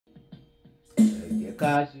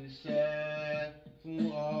ká ṣiṣẹ́ fún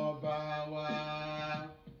ọba wa.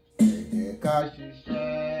 Ẹ jẹ́ ká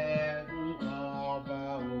ṣiṣẹ́ fún ọba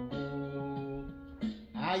ògo.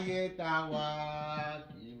 Ayé tá wà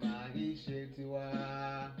kì máa ń ṣe tiwa.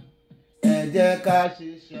 Ẹ jẹ́ ká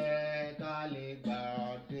ṣiṣẹ́ ká lè gbà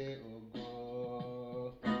dé ògo.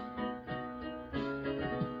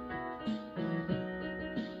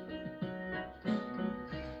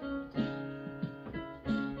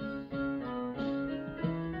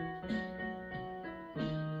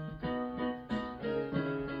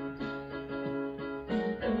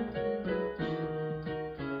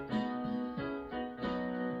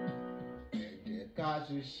 Ká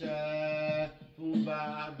ṣiṣẹ́ fún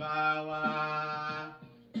bàbá wa.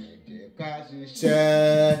 Ẹ jẹ́ ká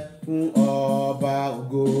ṣiṣẹ́ fún ọba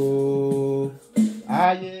ògo.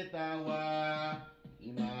 Ayé tá wà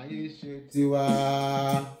ìmọ̀ ayé ṣe tiwa.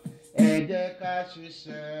 Ẹ jẹ́ ká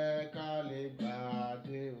ṣiṣẹ́ ká lè gbà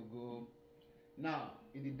dé ògo. Now,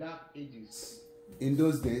 in the dark ages, in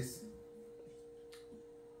those days,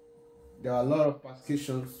 there were a lot of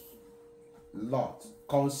persecutions,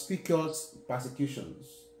 conspicuous persecutions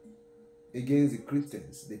against the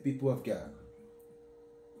Christians, the people of God.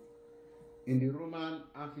 In the Roman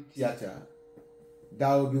amphitheater, there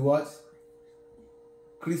will be what?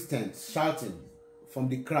 Christians shouting from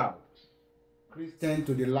the crowd, Christian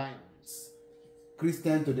to the lions,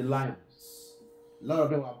 Christian to the lions. A lot of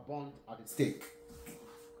them were burnt at the stake.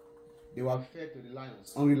 They were fed to the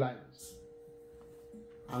lions, hungry lions.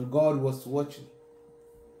 And God was watching.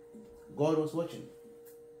 God was watching.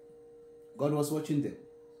 God was watching them.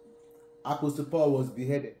 Apostle Paul was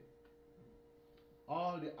beheaded.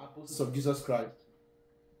 All the apostles of Jesus Christ,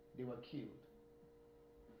 they were killed.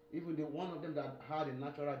 Even the one of them that had a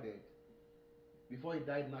natural death, before he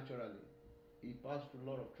died naturally, he passed through a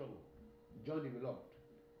lot of trouble. John the Beloved.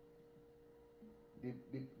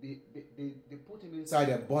 They put him inside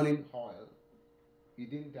a burning oil. He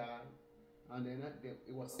didn't die. And then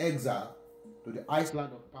it was exiled to the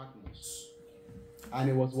island of Patmos. And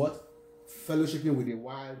it was what? Fellowshipping with the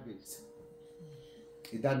wild beast.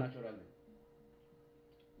 He died naturally.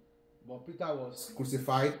 But Peter was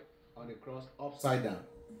crucified on the cross upside down.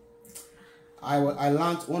 I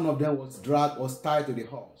learned one of them was tied to the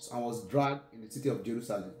horse and was dragged in the city of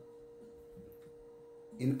Jerusalem.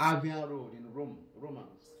 In Avian Road in Rome,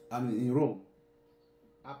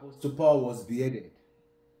 Apostle Paul was beheaded.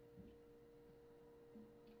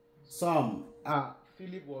 Some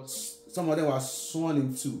of them were sworn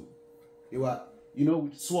in two. They were,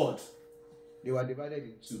 with sword. They were divided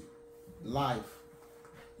in two. Life.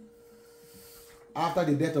 After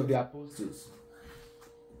the death of the apostles.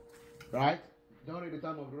 Right? During the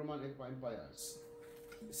time of the Roman empires.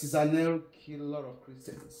 Caesar Nero killed a lot of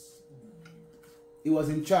Christians. He was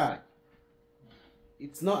in charge.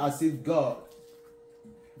 It's not as if God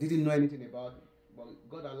didn't know anything about it. But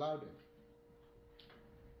God allowed it.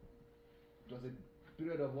 It was a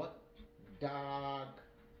period of what? Dark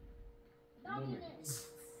moments.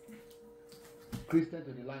 Christian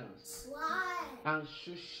to the lions. Why? And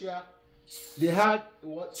they had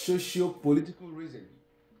what? Socio-political reason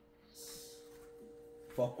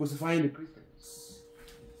for crucifying the Christians.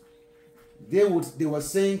 They were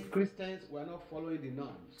saying Christians were not following the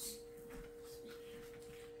norms.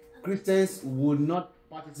 Christians would not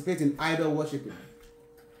participate in idol worshiping.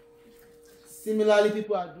 Similarly,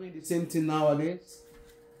 people are doing the same thing nowadays.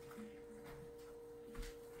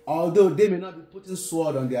 Although they may not be putting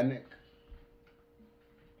sword on their neck.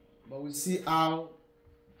 But we see how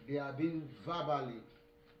they are being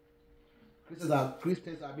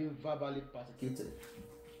Christians are being verbally persecuted.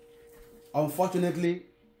 Unfortunately,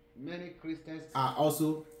 many Christians are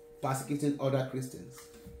also persecuting other Christians.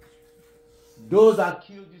 Those that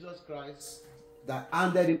killed Jesus Christ, that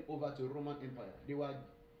handed him over to the Roman Empire, they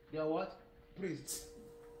were what? Priests,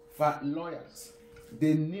 lawyers.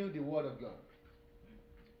 They knew the word of God.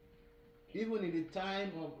 Even in the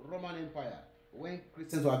time of Roman Empire, when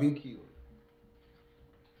Christians were being killed.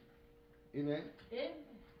 Amen? Amen.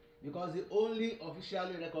 Because the only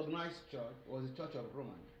officially recognized church was the Church of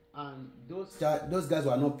Rome. And those guys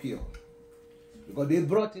were not pure. Because they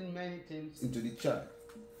brought in many things into the church.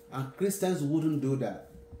 And Christians wouldn't do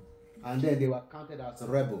that. And then they were counted as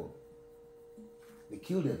rebel. They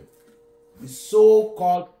killed them. The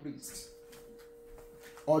so-called priests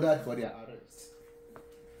ordered for their arrest.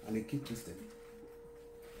 And they killed Christians.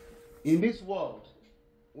 In this world,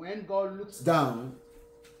 when God looks down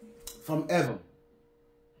from heaven,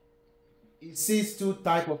 he sees two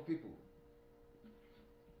types of people.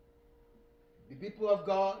 The people of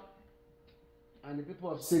God and the people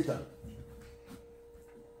of Satan.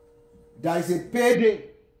 There is a payday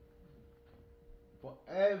for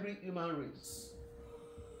every human race.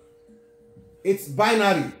 It's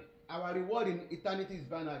binary. Our reward in eternity is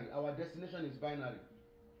binary. Our destination is binary.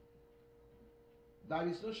 There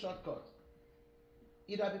is no shortcut.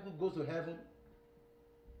 Either people go to heaven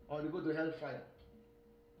or they go to hellfire.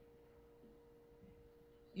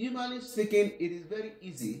 Humanly speaking, it is very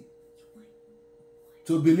easy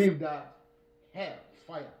to believe that hell,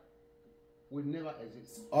 fire, will never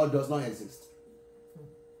exist or does not exist.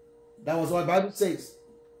 That was what the Bible says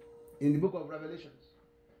in the book of Revelations.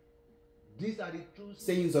 These are the true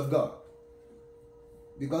sayings of God.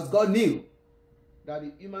 Because God knew that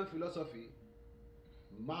the human philosophy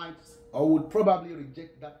might or would probably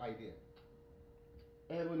reject that idea.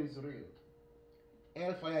 Heaven is real.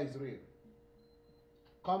 Hellfire is real.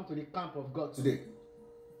 Come to the camp of God today.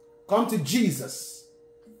 Come to Jesus.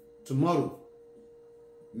 Tomorrow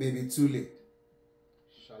may be too late.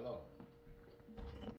 Shalom.